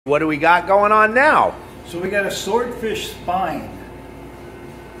What do we got going on now? So we got a swordfish spine.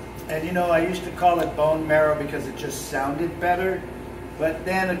 And you know, I used to call it bone marrow because it just sounded better. But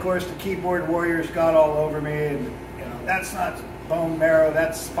then, of course, the keyboard warriors got all over me and, you know, that's not bone marrow,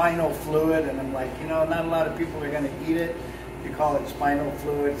 that's spinal fluid. And I'm like, you know, not a lot of people are going to eat it. You call it spinal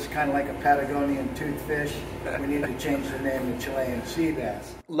fluid. It's kind of like a Patagonian toothfish. We need to change the name to Chilean sea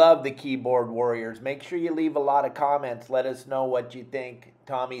bass. Love the keyboard warriors. Make sure you leave a lot of comments. Let us know what you think.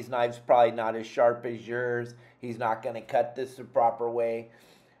 Tommy's knife's probably not as sharp as yours. He's not going to cut this the proper way.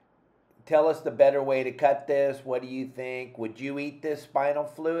 Tell us the better way to cut this. What do you think? Would you eat this spinal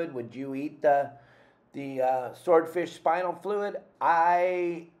fluid? Would you eat the swordfish spinal fluid?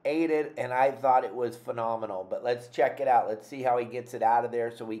 I ate it and I thought it was phenomenal. But let's check it out. Let's see how he gets it out of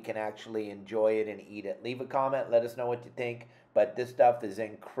there so we can actually enjoy it and eat it. Leave a comment. Let us know what you think. But this stuff is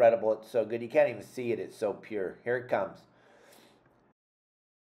incredible. It's so good. You can't even see it. It's so pure. Here it comes.